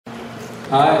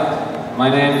Hi, my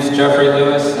name is Jeffrey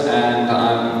Lewis, and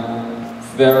I'm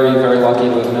very, very lucky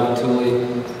to have known Tuli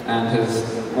and his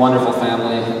wonderful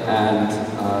family and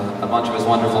a bunch of his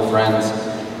wonderful friends.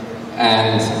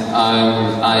 And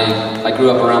I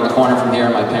grew up around the corner from here.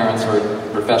 My parents were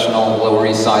professional Lower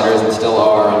East Siders and still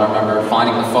are, and I remember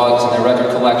finding the Fugs and their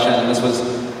record collection, and this was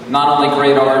not only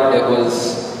great art, it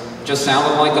was just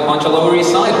sounded like a bunch of Lower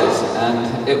East Siders,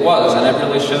 and it was, and it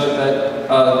really showed that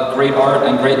great art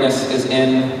and greatness is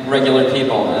in regular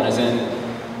people, and is in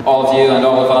all of you and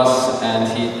all of us, and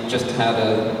he just had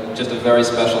a very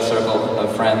special circle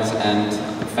of friends and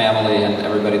family and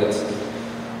everybody that's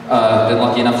been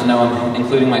lucky enough to know him,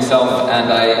 including myself.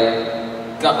 And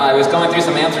I was going through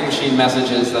some answering machine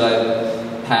messages that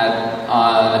I had,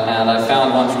 and I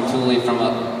found one from Tuli from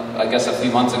I guess a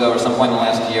few months ago or some point in the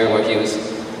last year, where he was,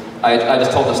 I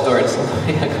just told the story to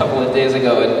somebody a couple of days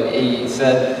ago, and he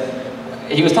said,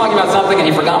 he was talking about something and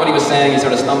he forgot what he was saying. He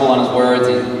sort of stumbled on his words,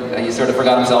 he sort of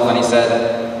forgot himself, and he said,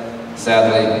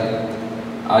 "Sadly,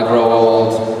 I grow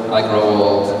old,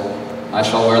 I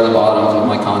shall wear the bottoms of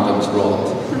my condoms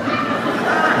rolled."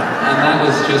 And that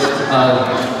was just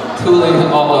Tuli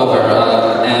all over,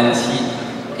 and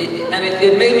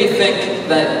it made me think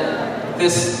that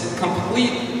this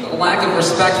complete lack of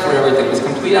respect for everything, this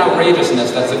complete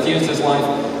outrageousness that suffused his life,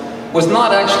 was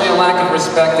not actually a lack of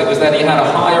respect. It was that he had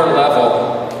a higher level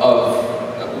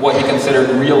of what he considered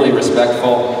really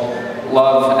respectful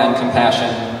love and compassion.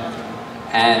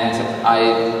 And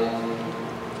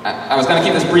I was going to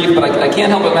keep this brief, but I can't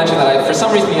help but mention that for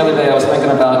some reason the other day I was thinking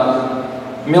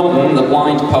about Milton, the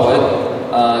blind poet,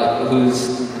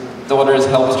 whose daughters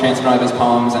helped transcribe his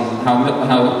poems, and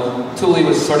how Tuli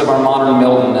was sort of our modern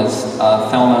Milton, as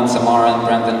Thelma and Samara and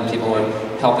Brendan, people were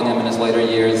helping him in his later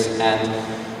years. And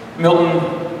Milton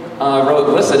wrote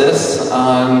Lycidas,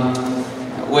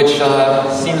 which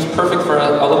seems perfect for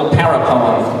a little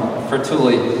para-poem for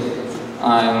Tuli.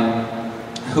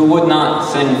 Who would not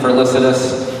sing for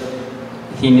Lycidas?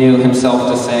 He knew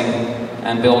himself to sing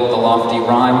and build the lofty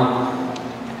rhyme.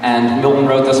 And Milton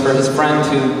wrote this for his friend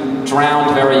who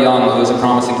drowned very young, who was a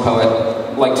promising poet.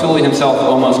 Like Tuli himself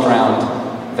almost drowned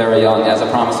very young as a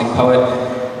promising poet.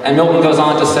 And Milton goes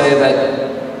on to say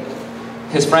that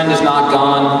his friend is not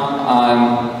gone.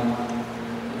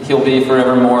 He'll be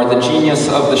forevermore the genius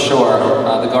of the shore,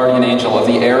 the guardian angel of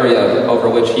the area over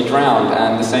which he drowned.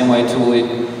 And the same way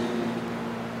Tuli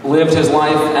lived his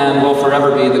life and will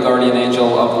forever be the guardian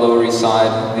angel of the Lower East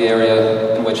Side, the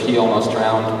area in which he almost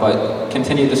drowned, but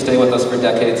continued to stay with us for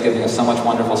decades, giving us so much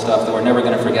wonderful stuff that we're never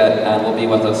going to forget and will be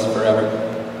with us forever.